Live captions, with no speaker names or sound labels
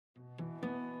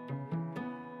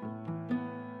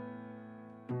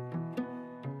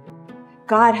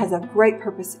God has a great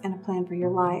purpose and a plan for your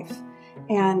life.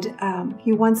 And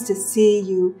He wants to see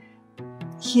you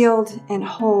healed and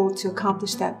whole to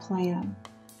accomplish that plan.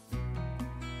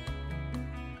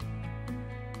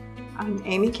 I'm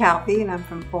Amy Calvi, and I'm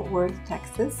from Fort Worth,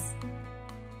 Texas.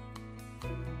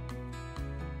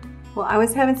 Well, I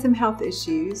was having some health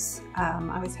issues.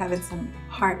 I was having some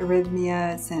heart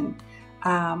arrhythmias, and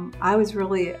I was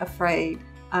really afraid.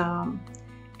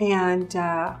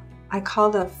 I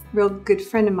called a real good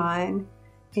friend of mine,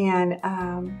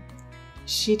 and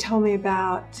she told me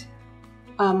about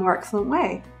A More Excellent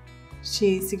Way.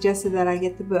 She suggested that I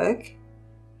get the book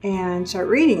and start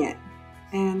reading it.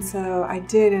 And so I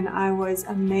did, and I was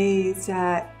amazed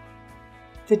at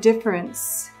the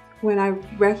difference when I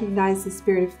recognized the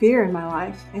spirit of fear in my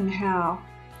life, and how,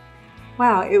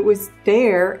 wow, it was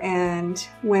there, and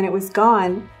when it was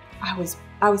gone, I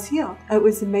was healed. It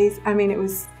was amazing. I mean, it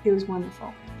was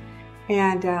wonderful.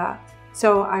 And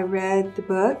so I read the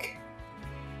book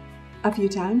a few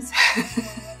times,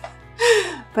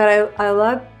 but I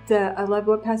loved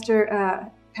what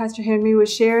Pastor Henry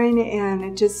was sharing, and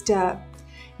it just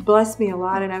blessed me a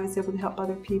lot, and I was able to help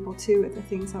other people too with the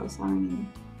things I was learning.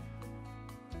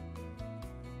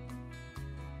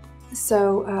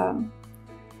 So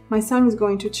my son was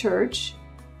going to church,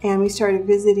 and we started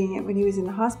visiting it when he was in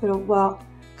the hospital. Well,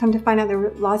 come to find out, there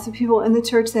were lots of people in the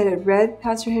church that had read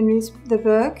Pastor Henry's the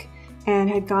book and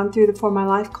had gone through the For My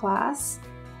Life class.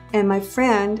 And my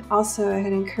friend also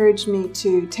had encouraged me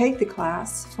to take the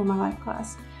class, For My Life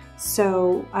class.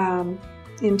 So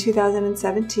in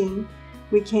 2017,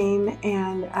 we came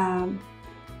and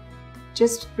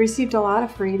just received a lot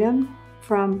of freedom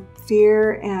from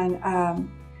fear, and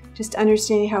just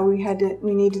understanding how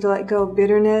we needed to let go of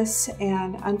bitterness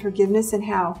and unforgiveness, and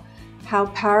how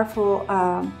powerful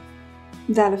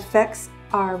that affects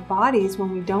our bodies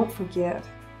when we don't forgive.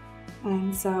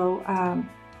 And so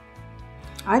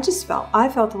I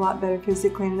felt a lot better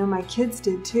physically, and I know my kids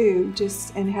did too,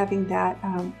 just in having that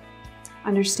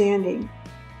understanding.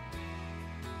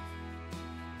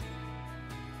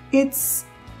 It's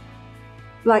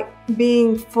like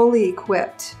being fully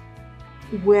equipped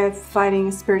with fighting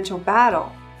a spiritual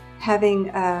battle, having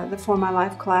the For My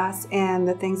Life class and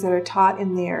the things that are taught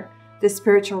in there, the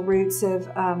spiritual roots of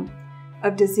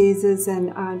diseases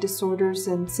and disorders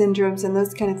and syndromes and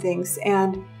those kind of things,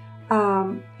 and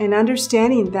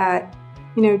understanding that,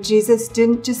 you know, Jesus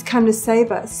didn't just come to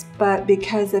save us, but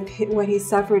because of what He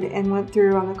suffered and went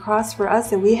through on the cross for us,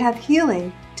 that we have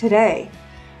healing today.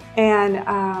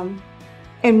 And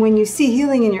when you see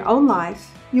healing in your own life,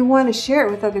 you want to share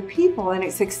it with other people, and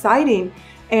it's exciting.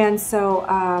 And so,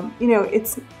 you know,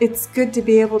 it's good to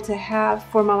be able to have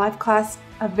For My Life class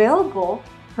available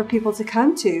for people to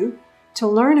come to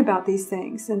learn about these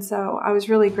things. And so I was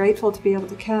really grateful to be able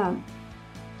to come.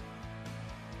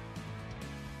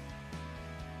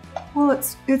 Well,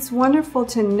 it's wonderful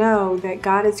to know that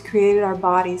God has created our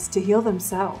bodies to heal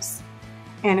themselves.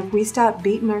 And if we stop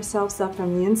beating ourselves up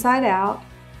from the inside out,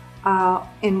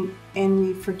 and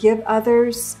we forgive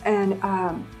others, and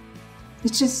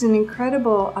it's just an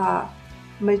incredible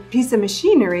piece of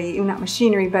machinery, not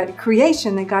machinery, but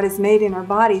creation that God has made in our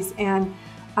bodies, and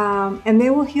they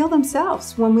will heal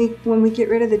themselves when we get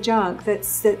rid of the junk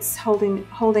that's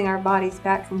holding our bodies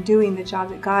back from doing the job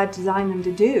that God designed them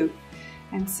to do.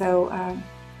 And so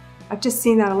I've just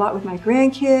seen that a lot with my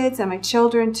grandkids and my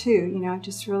children too. You know, I've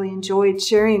just really enjoyed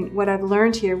sharing what I've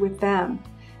learned here with them,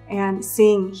 and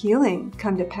seeing healing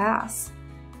come to pass,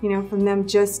 you know, from them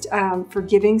just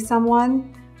forgiving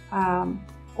someone,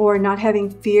 or not having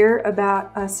fear about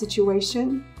a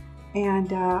situation,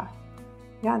 and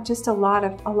yeah, just a lot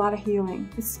of healing.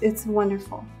 It's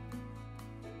wonderful.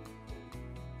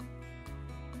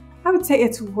 I would say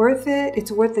it's worth it.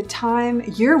 It's worth the time.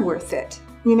 You're worth it.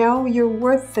 You know, you're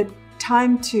worth the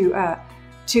time to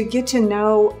get to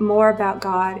know more about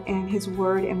God and His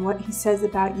Word and what He says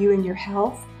about you and your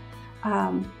health,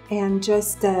 and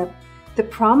just the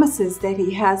promises that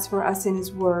He has for us in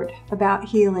His Word about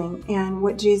healing and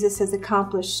what Jesus has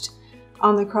accomplished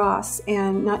on the cross,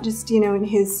 and not just, you know, in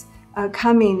His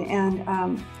coming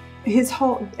and His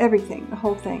whole everything, the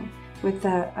whole thing, with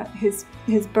His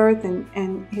birth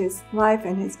and His life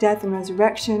and His death and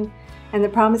resurrection, and the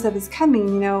promise of His coming.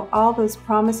 You know, all those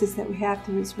promises that we have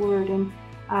through His Word, and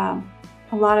a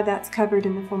lot of that's covered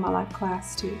in the For My Life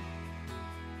class too.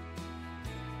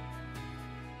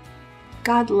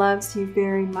 God loves you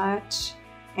very much,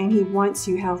 and He wants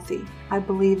you healthy. I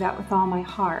believe that with all my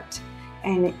heart.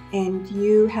 And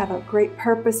you have a great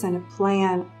purpose and a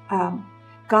plan.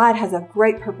 God has a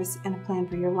great purpose and a plan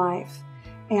for your life.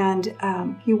 And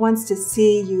He wants to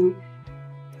see you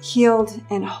healed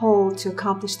and whole to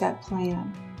accomplish that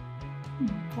plan.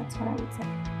 That's what I would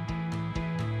say.